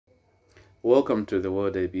Welcome to the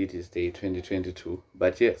World Diabetes Day 2022.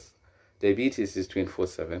 But yes, diabetes is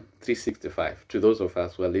 24/7, 365 to those of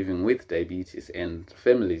us who are living with diabetes and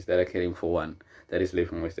families that are caring for one that is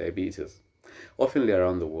living with diabetes. Oftenly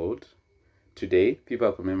around the world, today people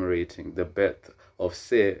are commemorating the birth of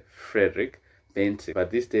Sir Frederick Banting, but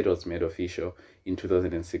this date was made official in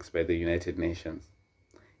 2006 by the United Nations.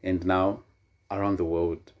 And now, around the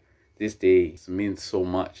world, this day means so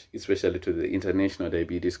much, especially to the international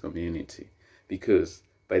diabetes community, because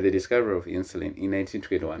by the discovery of insulin in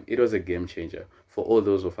 1921, it was a game changer for all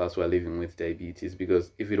those of us who are living with diabetes,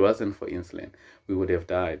 because if it wasn't for insulin, we would have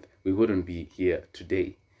died. We wouldn't be here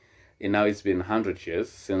today. And now it's been 100 years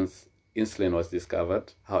since insulin was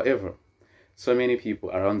discovered. However, so many people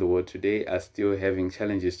around the world today are still having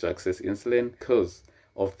challenges to access insulin because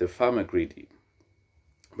of the pharma greedy.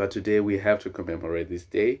 But today we have to commemorate this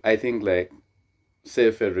day. I think like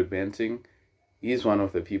Sir Frederick Banting, he's one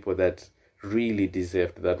of the people that really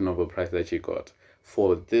deserved that Nobel Prize that he got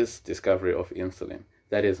for this discovery of insulin.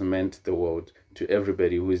 That has meant the world to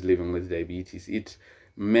everybody who is living with diabetes. It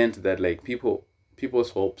meant that like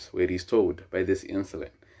people's hopes were restored by this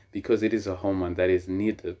insulin, because it is a hormone that is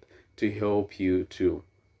needed to help you to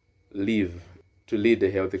lead a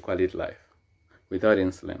healthy quality life. Without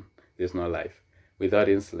insulin, there's no life. Without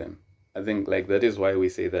insulin, I think like that is why we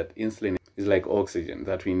say that insulin is like oxygen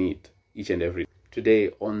that we need each and every day.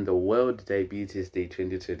 Today, on the World Diabetes Day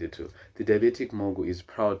 2022, the Diabetic Mogul is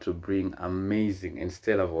proud to bring amazing and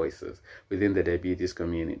stellar voices within the diabetes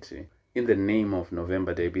community in the name of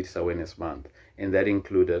November Diabetes Awareness Month, and that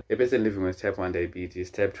included a person living with type 1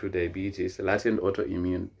 diabetes, type 2 diabetes, latent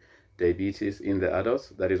autoimmune diabetes in the adults,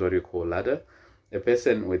 that is what we call LADA, a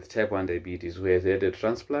person with type 1 diabetes who has had a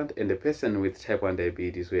transplant, and a person with type 1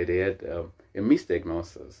 diabetes who had a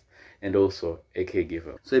misdiagnosis, and also a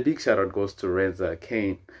caregiver. So a big shout out goes to Reza,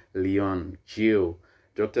 Kane, Leon, Jill,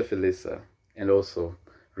 Dr. Felisa, and also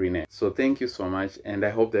Renee. So thank you so much, and I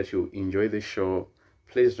hope that you enjoy the show.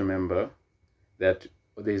 Please remember that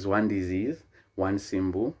there is one disease, one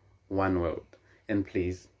symbol, one world. And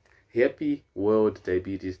please, happy World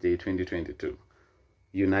Diabetes Day 2022.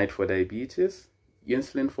 Unite for diabetes,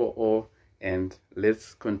 insulin for all, and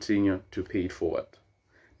let's continue to pay it forward.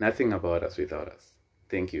 Nothing about us without us.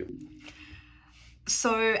 Thank you.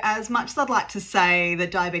 So as much as I'd like to say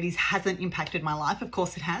that diabetes hasn't impacted my life, of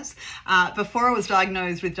course it has. Before I was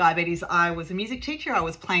diagnosed with diabetes, I was a music teacher. I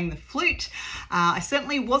was playing the flute. I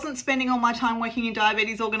certainly wasn't spending all my time working in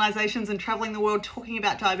diabetes organisations and travelling the world talking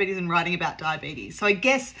about diabetes and writing about diabetes. So I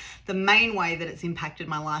guess the main way that it's impacted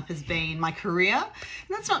my life has been my career. And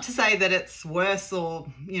that's not to say that it's worse or,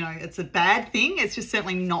 it's a bad thing. It's just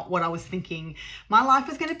certainly not what I was thinking my life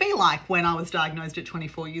was going to be like when I was diagnosed at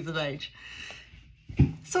 24 years of age.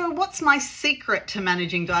 So what's my secret to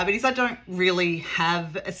managing diabetes? I don't really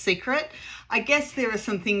have a secret. I guess there are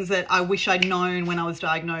some things that I wish I'd known when I was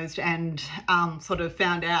diagnosed and sort of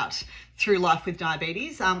found out through life with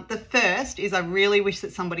diabetes. The first is I really wish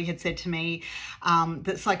that somebody had said to me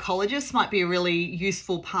that psychologists might be a really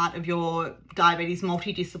useful part of your diabetes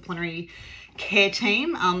multidisciplinary care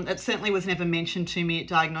team. It certainly was never mentioned to me at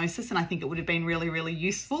diagnosis, and I think it would have been really, really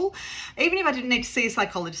useful, even if I didn't need to see a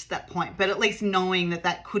psychologist at that point, but at least knowing that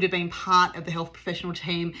that could have been part of the health professional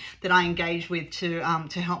team that I engaged with to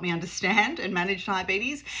help me understand and manage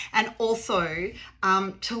diabetes, and also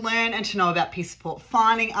to learn and to know about peer support.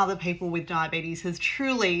 Finding other people with diabetes has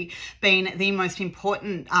truly been the most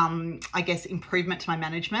important, I guess, improvement to my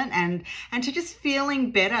management and to just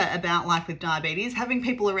feeling better about life with diabetes. Having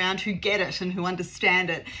people around who get it and who understand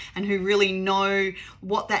it and who really know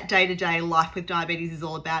what that day-to-day life with diabetes is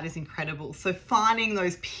all about is incredible. So finding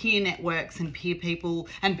those peer networks and peer people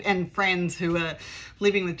and friends who are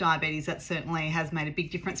living with diabetes, that certainly has made a big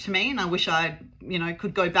difference to me. And I wish I,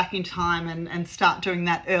 could go back in time and start doing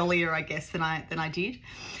that earlier, I guess, than I did.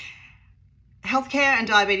 Healthcare and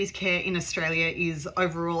diabetes care in Australia is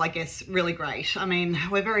overall, I guess, really great. I mean,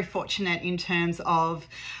 we're very fortunate in terms of,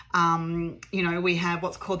 we have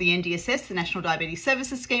what's called the NDSS, the National Diabetes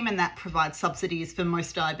Services Scheme, and that provides subsidies for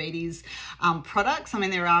most diabetes products. I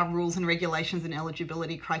mean, there are rules and regulations and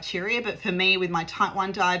eligibility criteria, but for me, with my type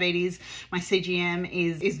 1 diabetes, my CGM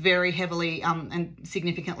is very heavily and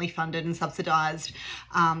significantly funded and subsidised.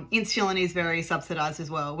 Insulin is very subsidised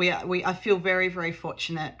as well. I feel very, very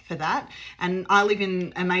fortunate for that. And I live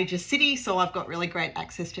in a major city, so I've got really great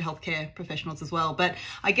access to healthcare professionals as well. But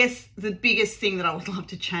I guess the biggest thing that I would love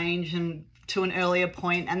to change and to an earlier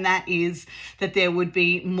point, and that is that there would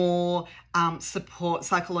be more support,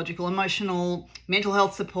 psychological, emotional, mental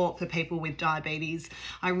health support for people with diabetes.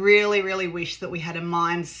 I really, really wish that we had a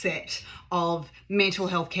mindset of mental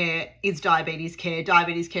health care is diabetes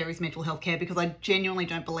care is mental health care, because I genuinely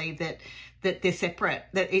don't believe that they're separate,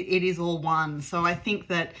 that it is all one. So I think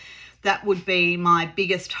that would be my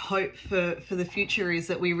biggest hope for the future, is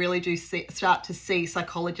that we really do start to see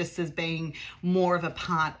psychologists as being more of a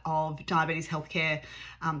part of diabetes healthcare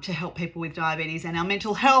to help people with diabetes and our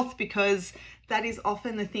mental health, because that is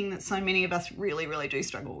often the thing that so many of us really, really do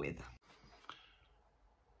struggle with.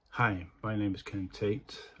 Hi, my name is Ken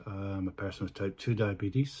Tate. I'm a person with type 2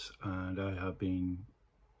 diabetes, and I have been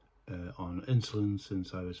on insulin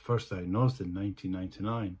since I was first diagnosed in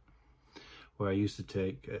 1999, where I used to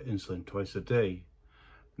take insulin twice a day.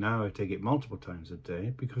 Now I take it multiple times a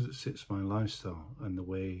day because it suits my lifestyle and the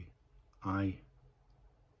way I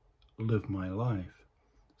live my life,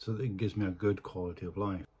 so that it gives me a good quality of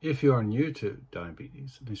life. If you are new to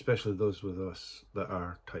diabetes, and especially those with us that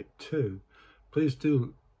are type 2, please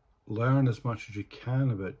do learn as much as you can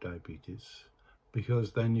about diabetes,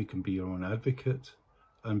 because then you can be your own advocate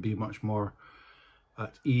and be much more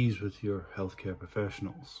at ease with your healthcare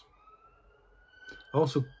professionals.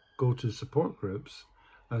 Also, go to support groups,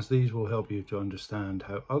 as these will help you to understand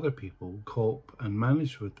how other people cope and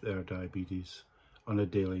manage with their diabetes on a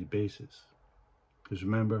daily basis. Because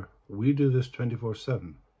remember, we do this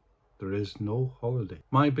 24/7. There is no holiday.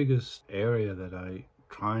 My biggest area that I'm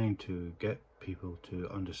trying to get people to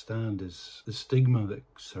understand is the stigma that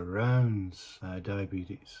surrounds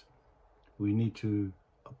diabetes. We need to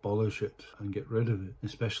abolish it and get rid of it,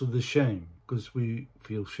 especially the shame, because we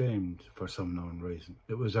feel shamed for some known reason.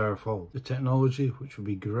 It was our fault. The technology, which would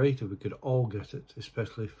be great if we could all get it,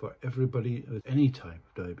 especially for everybody with any type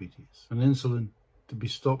of diabetes. And insulin to be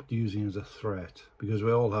stopped using as a threat, because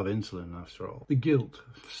we all have insulin after all. The guilt.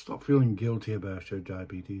 Stop feeling guilty about your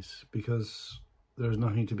diabetes, because there's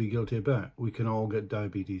nothing to be guilty about. We can all get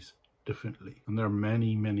diabetes differently, and there are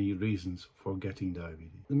many, many reasons for getting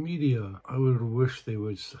diabetes. The media, I would wish they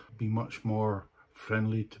would be much more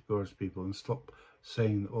friendly towards people and stop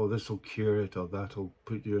saying, oh, this will cure it, or that will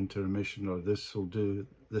put you into remission, or this will do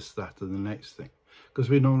this, that, and the next thing, because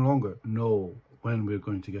we no longer know when we're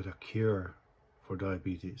going to get a cure for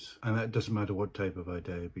diabetes, and that doesn't matter what type of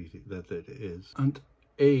diabetes that it is. And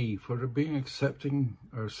for being accepting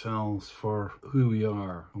ourselves for who we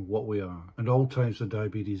are and what we are, and all types of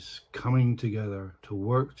diabetes coming together to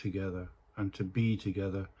work together and to be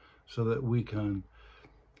together, so that we can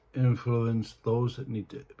influence those that need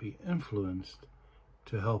to be influenced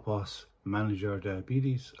to help us manage our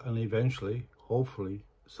diabetes, and eventually, hopefully,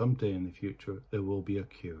 someday in the future, there will be a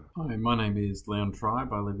cure. Hi, my name is Leon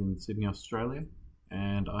Tribe. I live in Sydney, Australia,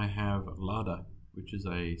 and I have LADA, which is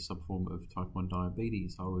a subform of type 1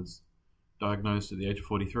 diabetes. I was diagnosed at the age of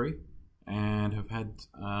 43 and have had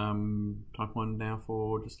type 1 now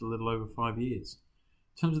for just a little over 5 years.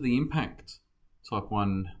 In terms of the impact type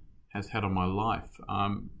 1 has had on my life,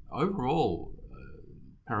 overall,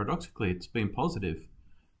 paradoxically, it's been positive.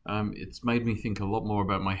 It's made me think a lot more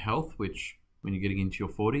about my health, which when you're getting into your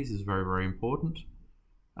 40s is very, very important.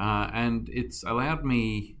 And it's allowed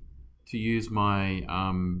me to use my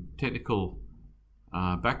technical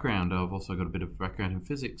background. I've also got a bit of background in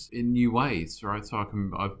physics in new ways, right? So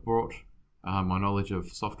I've brought my knowledge of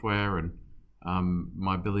software and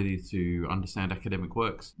my ability to understand academic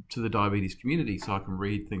works to the diabetes community, so I can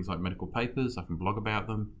read things like medical papers, I can blog about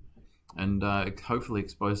them, and hopefully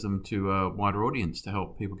expose them to a wider audience to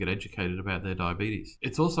help people get educated about their diabetes.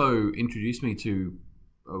 It's also introduced me to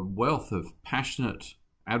a wealth of passionate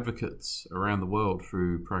advocates around the world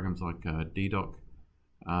through programs like DDoc,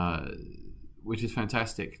 which is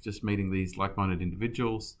fantastic, just meeting these like-minded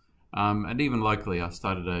individuals. And even locally, I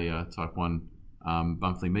started a type 1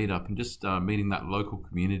 monthly meetup, and just meeting that local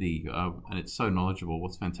community, and it's so knowledgeable.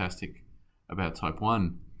 What's fantastic about type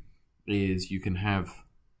 1 is you can have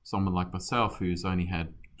someone like myself who's only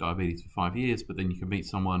had diabetes for 5 years, but then you can meet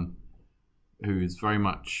someone who's very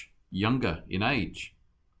much younger in age,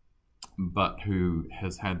 but who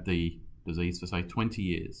has had the disease for say 20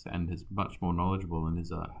 years and is much more knowledgeable and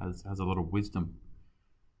has a lot of wisdom.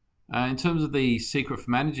 In terms of the secret for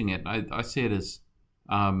managing it, I see it as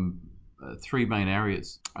three main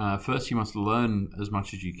areas. First, you must learn as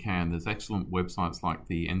much as you can. There's excellent websites like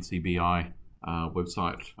the NCBI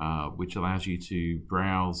website, which allows you to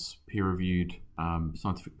browse peer-reviewed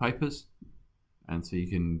scientific papers. And so you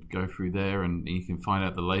can go through there and you can find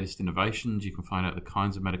out the latest innovations. You can find out the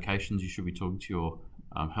kinds of medications you should be talking to your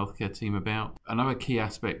healthcare team about. Another key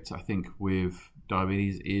aspect, I think, with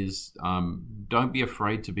diabetes is don't be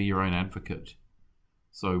afraid to be your own advocate.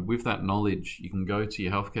 So with that knowledge, you can go to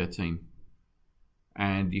your healthcare team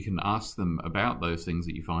and you can ask them about those things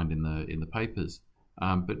that you find in the papers.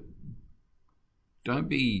 But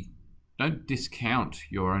don't discount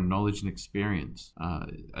your own knowledge and experience.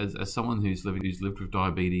 As someone who's lived with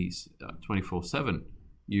diabetes 24/7,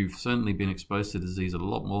 you've certainly been exposed to disease a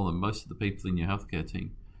lot more than most of the people in your healthcare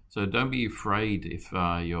team. So don't be afraid if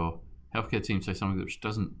your healthcare team say something which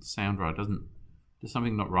doesn't sound right, there's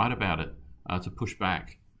something not right about it, to push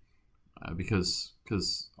back, because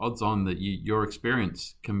odds on that your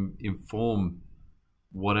experience can inform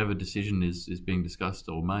whatever decision is being discussed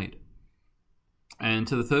or made. And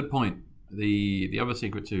to the third point, the other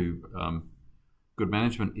secret to good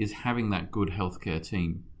management is having that good healthcare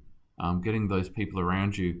team, getting those people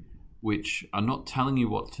around you which are not telling you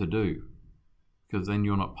what to do, because then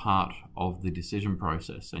you're not part of the decision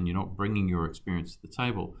process and you're not bringing your experience to the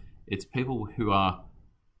table. It's people who are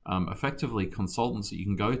effectively consultants that you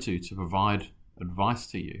can go to provide advice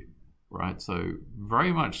to you, right? So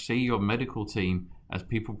very much see your medical team as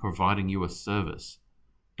people providing you a service.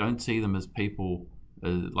 Don't see them as people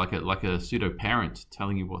like a pseudo parent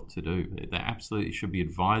telling you what to do. They absolutely should be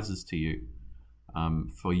advisors to you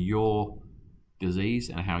for your disease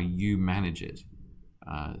and how you manage it.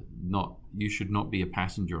 You should not be a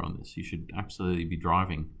passenger on this. You should absolutely be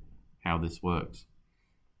driving how this works.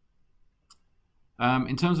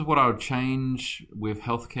 In terms of what I would change with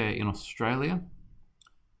healthcare in Australia,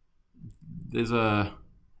 there's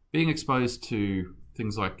being exposed to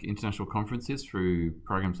things like international conferences through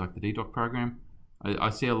programs like the DDoc program.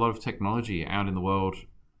 I see a lot of technology out in the world,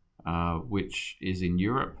 which is in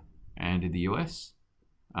Europe and in the US,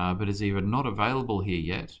 but is either not available here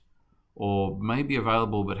yet, or may be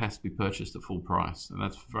available but has to be purchased at full price. And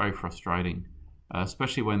that's very frustrating,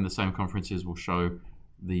 especially when the same conferences will show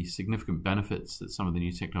the significant benefits that some of the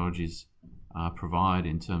new technologies provide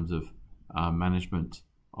in terms of management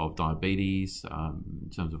of diabetes,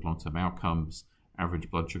 in terms of long-term outcomes,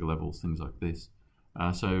 average blood sugar levels, things like this.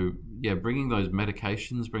 So yeah, bringing those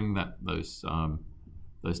medications, bringing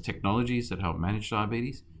those technologies that help manage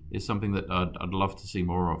diabetes is something that I'd love to see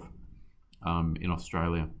more of in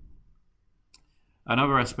Australia.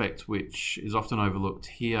 Another aspect which is often overlooked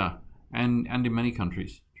here and in many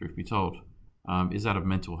countries, truth be told, is that of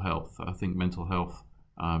mental health. I think mental health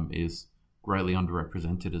is greatly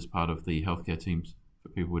underrepresented as part of the healthcare teams for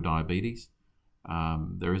people with diabetes.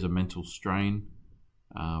 There is a mental strain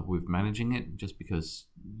with managing it, just because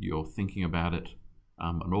you're thinking about it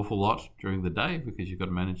an awful lot during the day because you've got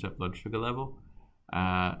to manage that blood sugar level.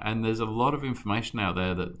 And there's a lot of information out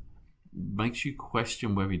there that makes you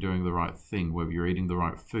question whether you're doing the right thing, whether you're eating the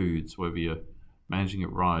right foods, whether you're managing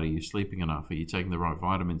it right, are you sleeping enough, are you taking the right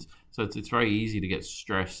vitamins. So it's very easy to get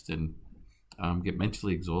stressed and get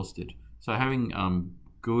mentally exhausted. So having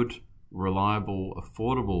good, reliable,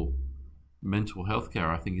 affordable mental health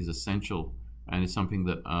care, I think, is essential, and is something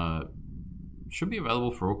that should be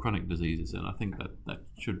available for all chronic diseases, and I think that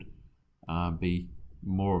should be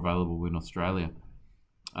more available in Australia.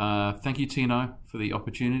 Thank you, Tino, for the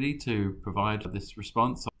opportunity to provide this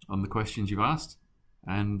response on the questions you've asked,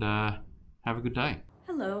 and have a good day.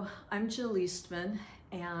 Hello, I'm Jill Eastman,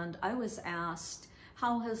 and I was asked,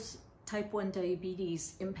 how has type 1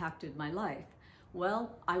 diabetes impacted my life?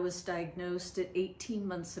 Well, I was diagnosed at 18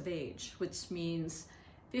 months of age, which means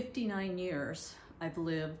 59 years I've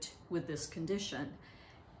lived with this condition.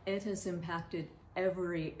 It has impacted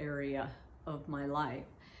every area of my life.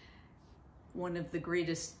 One of the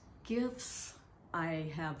greatest gifts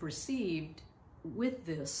I have received with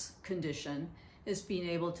this condition is being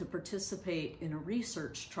able to participate in a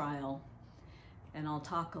research trial. And I'll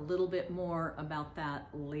talk a little bit more about that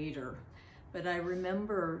later. But I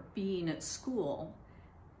remember being at school,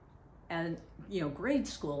 and grade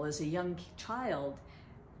school as a young child,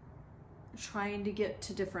 trying to get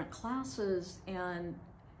to different classes and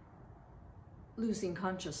losing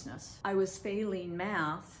consciousness. I was failing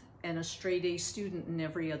math and a straight A student in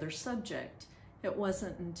every other subject. It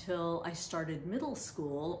wasn't until I started middle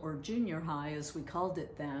school, or junior high as we called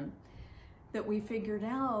it then, that we figured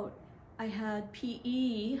out I had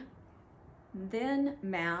PE, then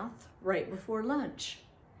math right before lunch.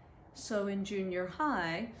 So in junior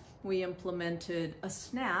high, we implemented a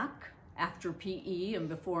snack after PE and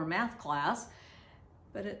before math class,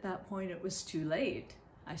 but at that point it was too late.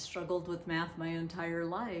 I struggled with math my entire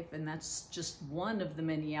life, and that's just one of the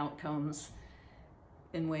many outcomes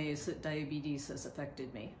in ways that diabetes has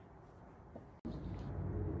affected me.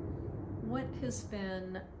 What has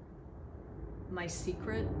been my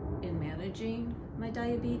secret in managing my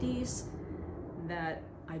diabetes? that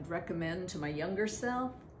I'd recommend to my younger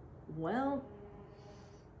self? Well,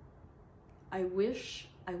 I wish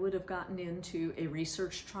I would have gotten into a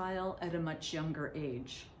research trial at a much younger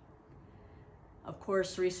age. Of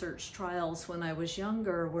course, research trials when I was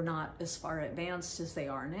younger were not as far advanced as they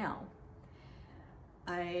are now.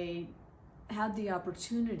 I had the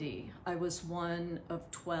opportunity. I was one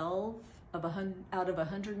of 12 out of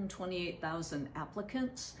 128,000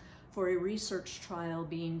 applicants for a research trial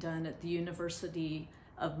being done at the University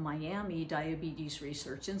of Miami Diabetes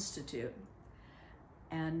Research Institute.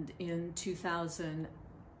 And in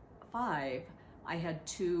 2005, I had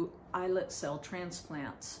 2 islet cell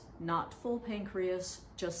transplants, not full pancreas,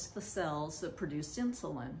 just the cells that produced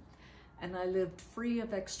insulin. And I lived free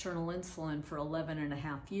of external insulin for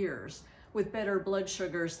 11.5 years, with better blood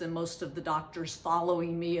sugars than most of the doctors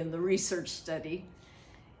following me in the research study.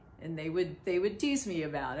 And they would tease me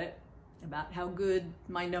about it, about how good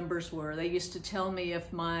my numbers were. They used to tell me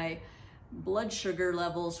if my blood sugar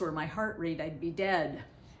levels were my heart rate, I'd be dead,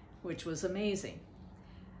 which was amazing.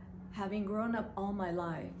 Having grown up all my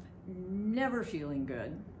life, never feeling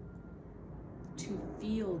good, to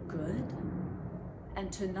feel good,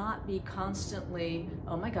 and to not be constantly,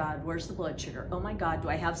 oh my God, where's the blood sugar? Oh my God, do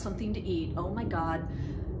I have something to eat? Oh my God,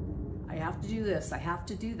 I have to do this, I have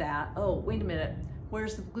to do that. Oh, wait a minute,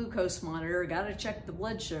 where's the glucose monitor? Gotta check the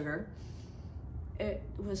blood sugar. It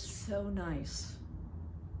was so nice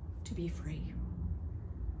to be free,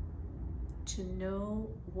 to know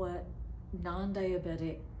what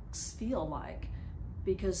non-diabetics feel like.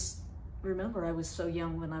 Because remember, I was so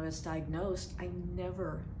young when I was diagnosed, I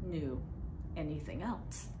never knew anything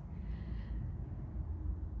else.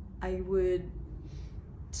 I would,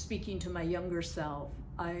 speaking to my younger self,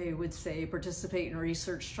 I would say participate in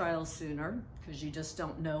research trials sooner, because you just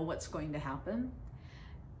don't know what's going to happen.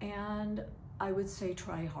 And I would say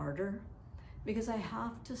try harder, because I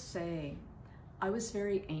have to say, I was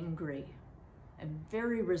very angry and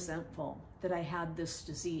very resentful that I had this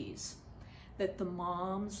disease, that the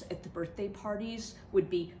moms at the birthday parties would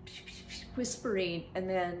be whispering, and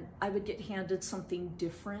then I would get handed something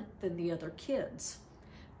different than the other kids.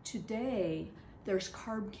 Today, there's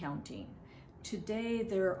carb counting. Today,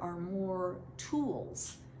 there are more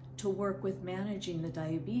tools to work with managing the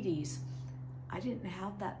diabetes. I didn't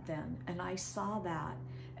have that then, and I saw that,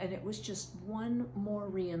 and it was just one more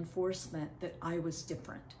reinforcement that I was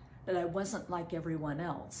different, that I wasn't like everyone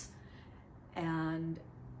else. And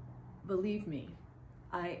believe me,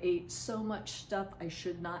 I ate so much stuff I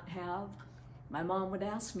should not have. My mom would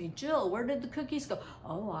ask me, Jill, where did the cookies go?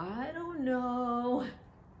 Oh, I don't know.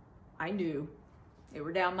 I knew. They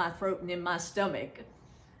were down my throat and in my stomach.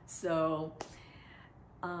 So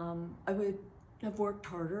I would have worked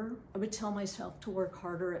harder. I would tell myself to work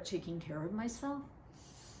harder at taking care of myself.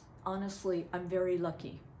 Honestly, I'm very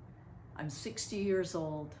lucky. I'm 60 years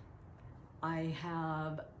old. I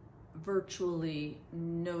have virtually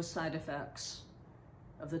no side effects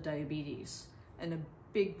of the diabetes. And a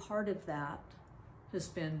big part of that has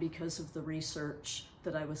been because of the research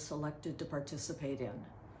that I was selected to participate in.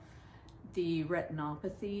 The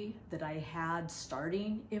retinopathy that I had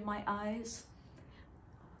starting in my eyes,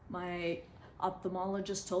 my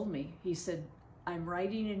ophthalmologist told me, he said, I'm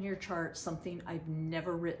writing in your chart something I've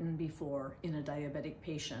never written before in a diabetic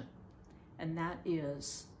patient, and that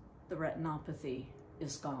is the retinopathy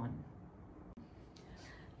is gone.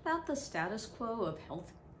 About the status quo of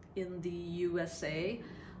health in the USA,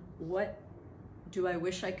 what do I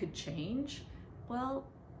wish I could change? Well,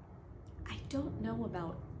 I don't know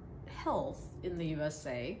about health in the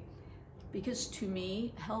USA, because to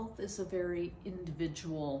me, health is a very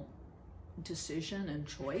individual decision and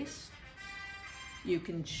choice. You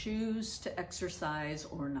can choose to exercise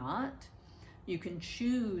or not. You can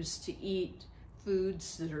choose to eat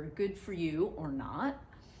foods that are good for you or not.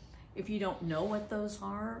 If you don't know what those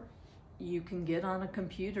are, you can get on a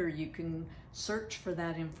computer, you can search for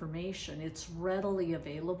that information. It's readily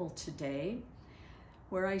available today.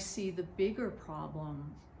 Where I see the bigger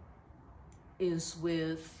problem is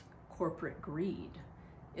with corporate greed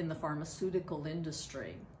in the pharmaceutical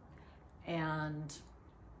industry. And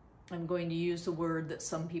I'm going to use a word that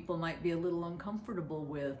some people might be a little uncomfortable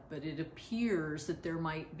with, but it appears that there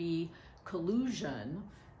might be collusion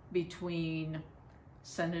between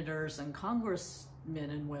senators and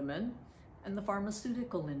congressmen and women and the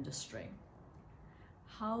pharmaceutical industry.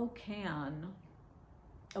 How can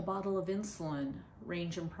a bottle of insulin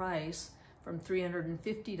range in price from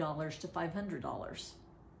 $350 to $500?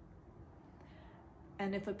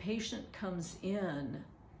 And if a patient comes in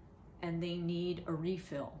and they need a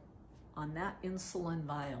refill on that insulin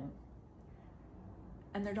vial,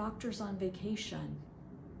 and their doctor's on vacation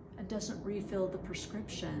and doesn't refill the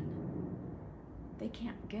prescription, they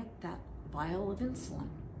can't get that vial of insulin.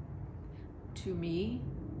 To me,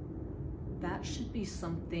 that should be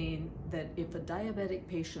something that if a diabetic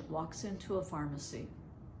patient walks into a pharmacy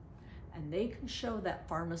and they can show that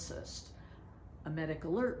pharmacist a medic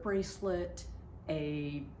alert bracelet,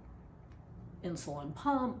 a insulin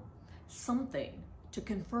pump, something to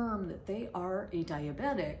confirm that they are a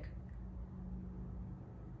diabetic,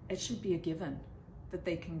 it should be a given that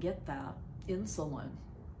they can get that insulin,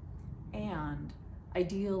 and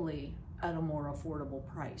ideally at a more affordable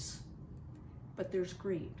price. But there's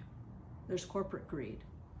greed. There's corporate greed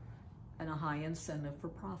and a high incentive for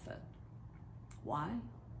profit. Why?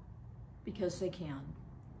 Because they can.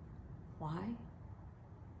 Why?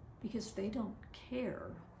 Because they don't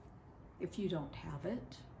care. If you don't have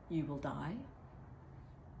it, you will die.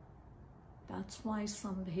 That's why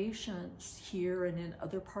some patients here and in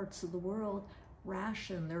other parts of the world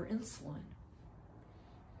ration their insulin.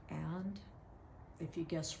 And if you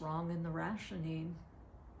guess wrong in the rationing,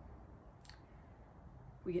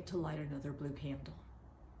 we get to light another blue candle,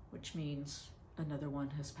 which means another one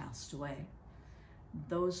has passed away.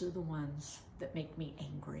 Those are the ones that make me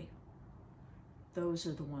angry. Those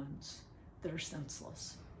are the ones that are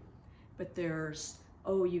senseless. But there's,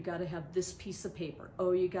 oh, you gotta have this piece of paper.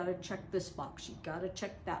 Oh, you gotta check this box. You gotta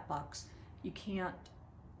check that box. You can't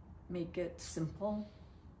make it simple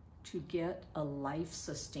to get a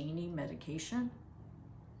life-sustaining medication.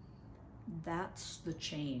 That's the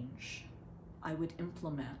change I would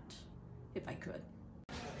implement if I could.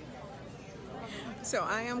 So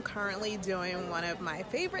I am currently doing one of my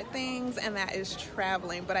favorite things, and that is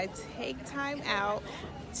traveling, but I take time out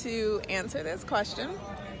to answer this question.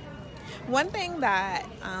 One thing that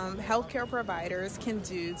healthcare providers can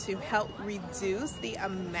do to help reduce the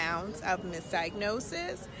amount of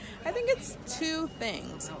misdiagnosis, I think it's two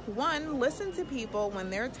things. One, listen to people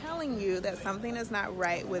when they're telling you that something is not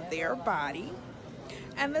right with their body.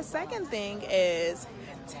 And the second thing is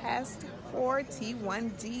test for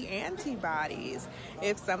T1D antibodies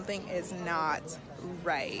if something is not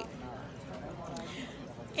right.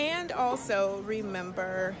 And also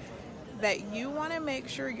remember that you want to make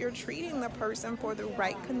sure you're treating the person for the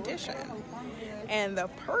right condition, and the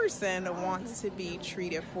person wants to be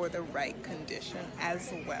treated for the right condition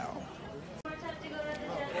as well.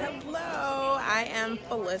 Hello, I am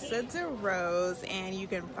Felissa DeRose, and you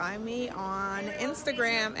can find me on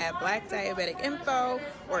Instagram at Black Diabetic Info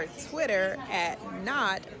or Twitter at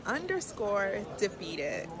not_defeated.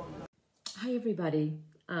 Hi everybody.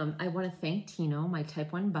 I want to thank Tino, my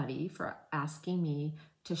type 1 buddy, for asking me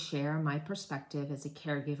to share my perspective as a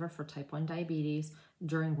caregiver for type 1 diabetes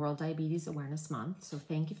during World Diabetes Awareness Month. So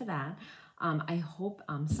thank you for that. I hope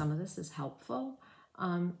some of this is helpful.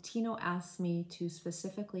 Tino asked me to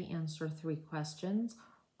specifically answer 3 questions.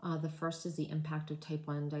 The first is the impact of type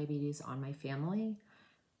 1 diabetes on my family.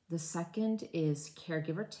 The second is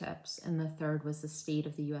caregiver tips. And the third was the state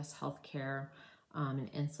of the U.S. healthcare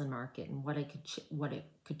and insulin market and what it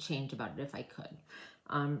could change about it if I could.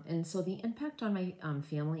 And so the impact on my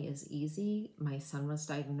family is easy. My son was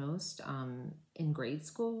diagnosed in grade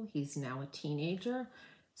school. He's now a teenager.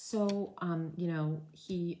 So, you know,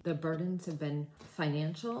 the burdens have been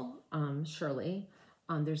financial, surely.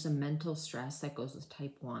 There's a mental stress that goes with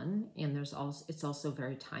type 1, and it's also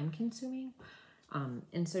very time consuming.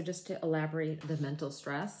 And so just to elaborate the mental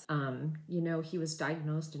stress, you know, he was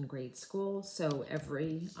diagnosed in grade school. So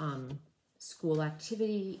every school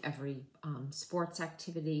activity, every sports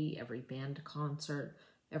activity, every band concert,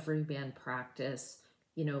 every band practice,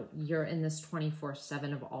 you know, you're in this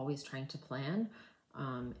 24/7 of always trying to plan.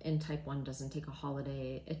 And type 1 doesn't take a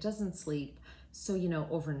holiday. It doesn't sleep. So, you know,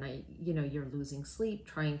 overnight, you know, you're losing sleep,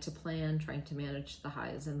 trying to plan, trying to manage the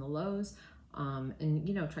highs and the lows, and,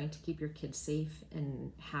 you know, trying to keep your kids safe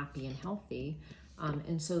and happy and healthy.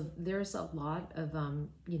 And so there's a lot of,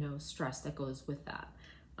 you know, stress that goes with that.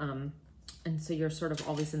 And so you're sort of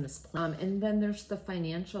always in this, and then there's the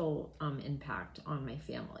financial impact on my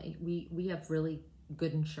family. We have really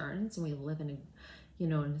good insurance, and we live in a, you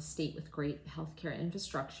know, in a state with great healthcare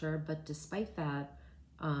infrastructure. But despite that,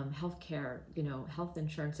 healthcare, you know, health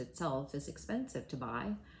insurance itself is expensive to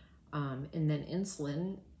buy. And then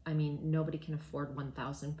insulin, I mean, nobody can afford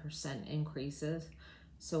 1,000% increases.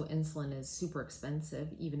 So insulin is super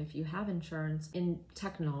expensive, even if you have insurance. In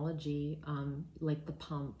technology, like the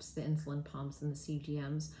pumps, the insulin pumps and the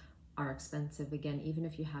CGMs are expensive, again, even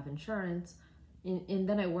if you have insurance. And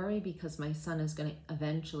then I worry because my son is going to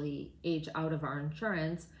eventually age out of our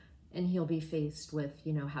insurance, and he'll be faced with,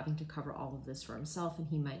 you know, having to cover all of this for himself, and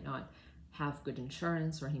he might not have good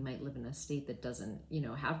insurance, or he might live in a state that doesn't,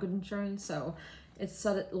 have good insurance. So it's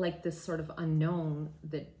sort of like this sort of unknown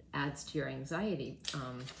that adds to your anxiety.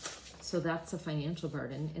 So that's a financial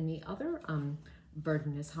burden. And the other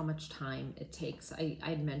burden is how much time it takes.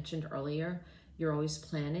 I'd mentioned earlier, you're always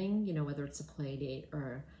planning, whether it's a play date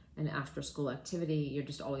or an after school activity, you're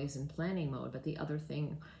just always in planning mode. But the other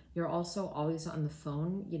thing, you're also always on the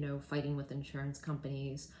phone, fighting with insurance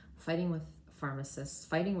companies, fighting with pharmacists,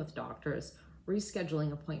 fighting with doctors,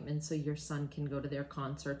 rescheduling appointments so your son can go to their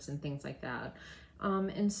concerts and things like that.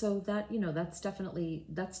 And so that,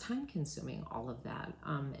 that's time consuming, all of that.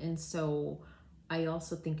 And so I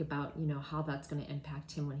also think about, how that's going to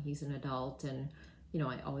impact him when he's an adult. And,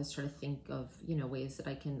 I always try to think of, ways that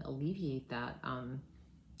I can alleviate that.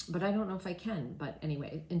 But I don't know if I can. But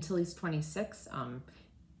anyway, until he's 26,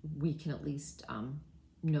 we can at least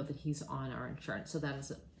know that he's on our insurance. So that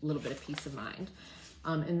is a little bit of peace of mind.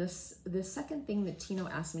 And the second thing that Tino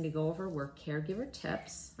asked me to go over were caregiver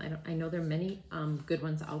tips. I know there are many good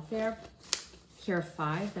ones out there. Here are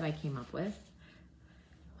 5 that I came up with.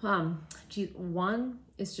 One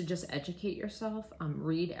is to just educate yourself.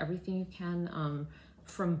 Read everything you can,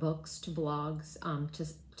 from books to blogs,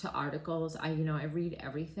 to articles. I read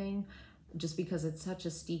everything, just because it's such a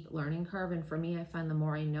steep learning curve. And for me, I find the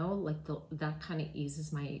more I know, like that kind of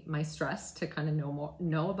eases my stress to kind of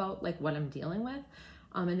know about like what I'm dealing with.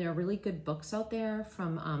 And there are really good books out there,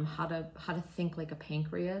 from how to think like a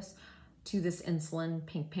pancreas to this Insulin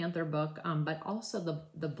Pink Panther book, but also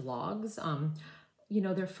the blogs.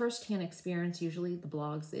 Their firsthand experience, usually the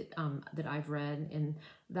blogs that I've read, and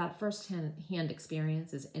that firsthand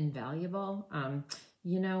experience is invaluable.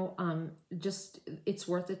 Just it's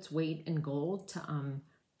worth its weight in gold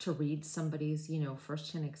to read somebody's,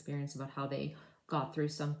 firsthand experience about how they got through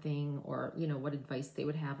something, or, what advice they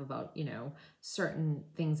would have about, certain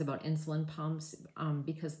things about insulin pumps,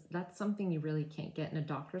 because that's something you really can't get in a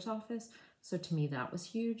doctor's office. So to me, that was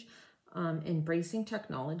huge. Embracing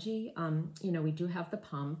technology. We do have the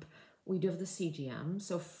pump, we do have the CGM.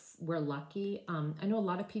 So we're lucky. I know a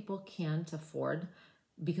lot of people can't afford,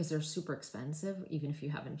 because they're super expensive, even if you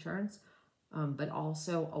have insurance. But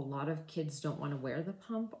also a lot of kids don't want to wear the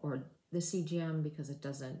pump or the CGM because it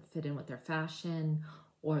doesn't fit in with their fashion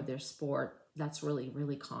or their sport. That's really,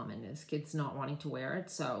 really common, is kids not wanting to wear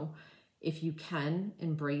it. So if you can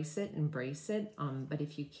embrace it. But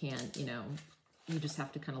if you can't, you just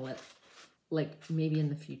have to kind of maybe in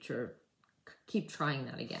the future, keep trying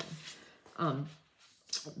that again.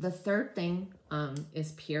 The third thing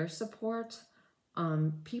is peer support.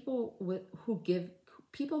 People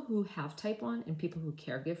who have type 1 and people who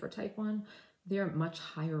caregive for type 1, there are much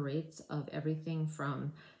higher rates of everything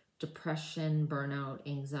from depression, burnout,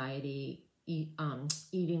 anxiety,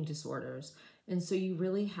 eating disorders. And so you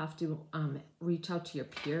really have to reach out to your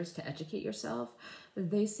peers to educate yourself.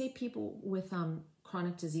 They say people with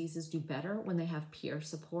chronic diseases do better when they have peer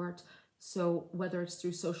support. So whether it's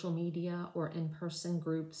through social media or in-person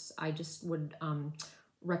groups, I just would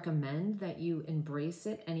recommend that you embrace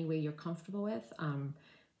it any way you're comfortable with,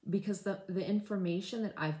 because the information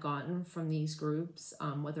that I've gotten from these groups,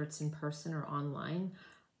 whether it's in person or online,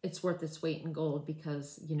 it's worth its weight in gold,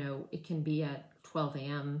 because it can be at 12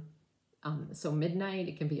 a.m. So midnight,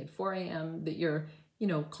 it can be at 4 a.m. that you're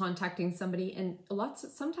contacting somebody, and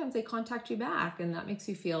sometimes they contact you back, and that makes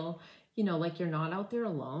you feel like you're not out there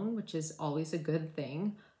alone, which is always a good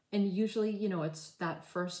thing. And usually, it's that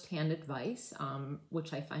first-hand advice,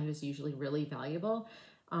 which I find is usually really valuable.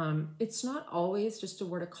 It's not always just a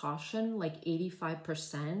word of caution. Like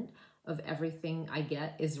 85% of everything I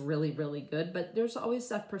get is really, really good. But there's always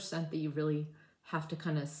that percent that you really have to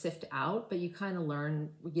kind of sift out. But you kind of learn,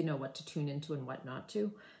 what to tune into and what not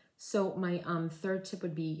to. So my third tip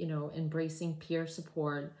would be, embracing peer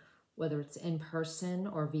support, whether it's in person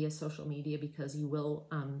or via social media, because you will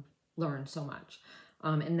learn so much.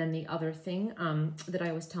 And then the other thing that I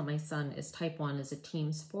always tell my son is type 1 is a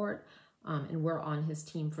team sport, and we're on his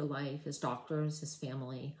team for life, his doctors, his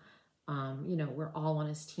family. We're all on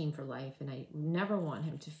his team for life, and I never want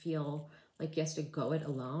him to feel like he has to go it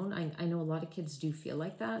alone. I know a lot of kids do feel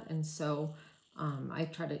like that, and so I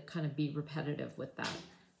try to kind of be repetitive with that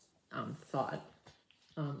thought.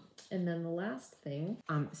 And then the last thing,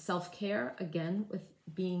 self-care, again, with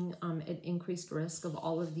being at increased risk of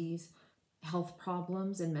all of these health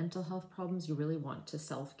problems and mental health problems, you really want to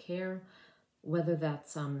self-care, whether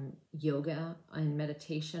that's yoga and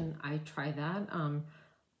meditation. I try that.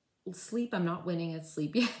 Sleep, I'm not winning at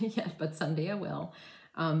sleep yet, but someday I will.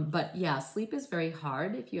 But yeah, sleep is very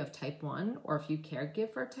hard if you have type 1 or if you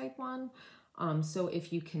caregive for type 1. So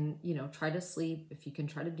if you can, try to sleep, if you can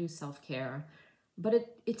try to do self-care, but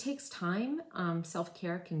it takes time.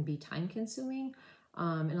 Self-care can be time consuming,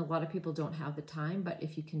 and a lot of people don't have the time, but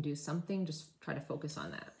if you can do something, just try to focus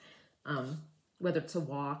on that. Whether it's a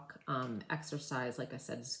walk, exercise, like I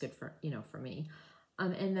said, is good for, for me.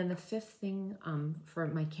 And then the fifth thing for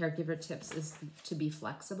my caregiver tips is to be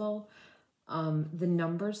flexible. The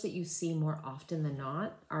numbers that you see more often than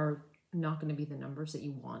not are not going to be the numbers that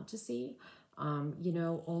you want to see.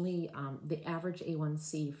 Only the average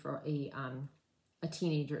A1C for a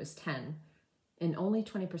teenager is 10, and only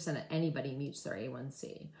 20% of anybody meets their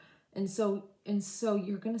A1C. And so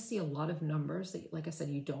you're going to see a lot of numbers that, like I said,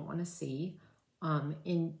 you don't want to see.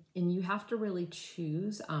 And you have to really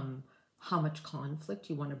choose how much conflict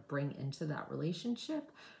you want to bring into that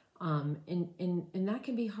relationship. And that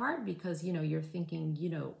can be hard because, you're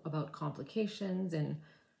thinking, about complications and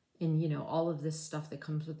all of this stuff that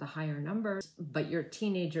comes with the higher numbers, but your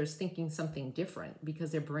teenager's thinking something different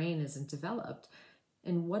because their brain isn't developed.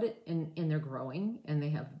 And they're growing, and they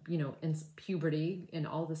have, in puberty and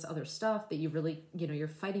all this other stuff that you really, you're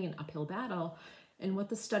fighting an uphill battle. And what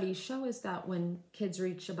the studies show is that when kids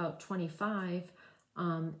reach about 25,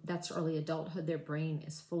 that's early adulthood, their brain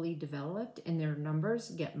is fully developed and their numbers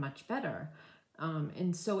get much better.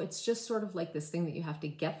 And so it's just sort of like this thing that you have to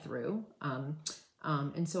get through.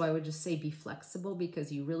 And so I would just say be flexible,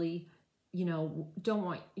 because you really, don't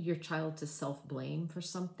want your child to self-blame for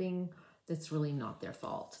something that's really not their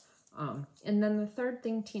fault. And then the third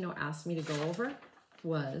thing Tino asked me to go over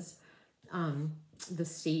was the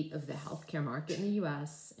state of the healthcare market in the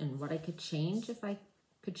US and what I could change if I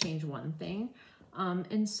could change one thing.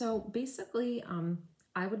 And so basically,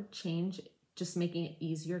 I would change just making it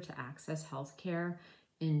easier to access healthcare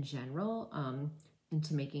in general,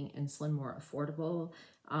 into making insulin more affordable.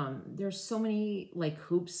 There's so many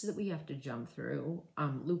hoops that we have to jump through,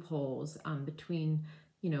 loopholes between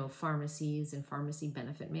pharmacies and pharmacy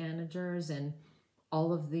benefit managers, and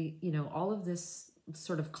all of this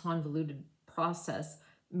sort of convoluted process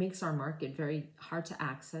makes our market very hard to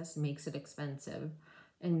access, makes it expensive,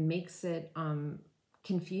 and makes it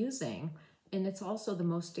confusing. And it's also the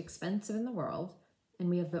most expensive in the world, and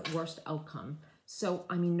we have the worst outcome. So,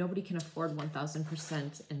 nobody can afford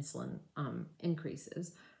 1,000% insulin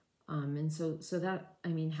increases. And so that,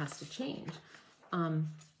 has to change. And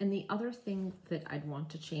the other thing that I'd want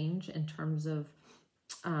to change in terms of,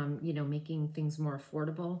 making things more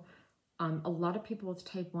affordable, a lot of people with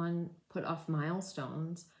type 1 put off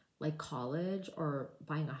milestones like college or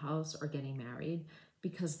buying a house or getting married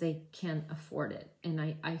because they can't afford it. And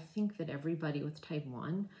I think that everybody with type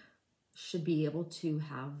 1 should be able to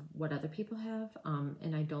have what other people have.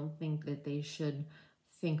 And I don't think that they should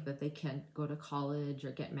think that they can't go to college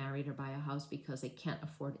or get married or buy a house because they can't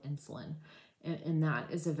afford insulin. And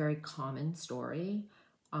that is a very common story.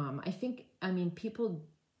 People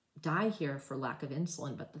die here for lack of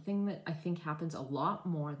insulin, but the thing that I think happens a lot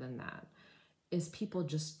more than that is people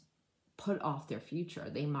just put off their future.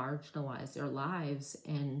 They marginalize their lives,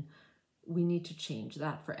 and we need to change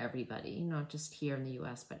that for everybody, not just here in the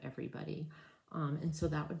US, but everybody. And so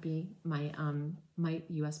that would be my my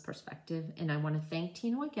US perspective. And I want to thank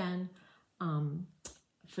Tino again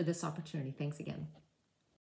for this opportunity. Thanks again.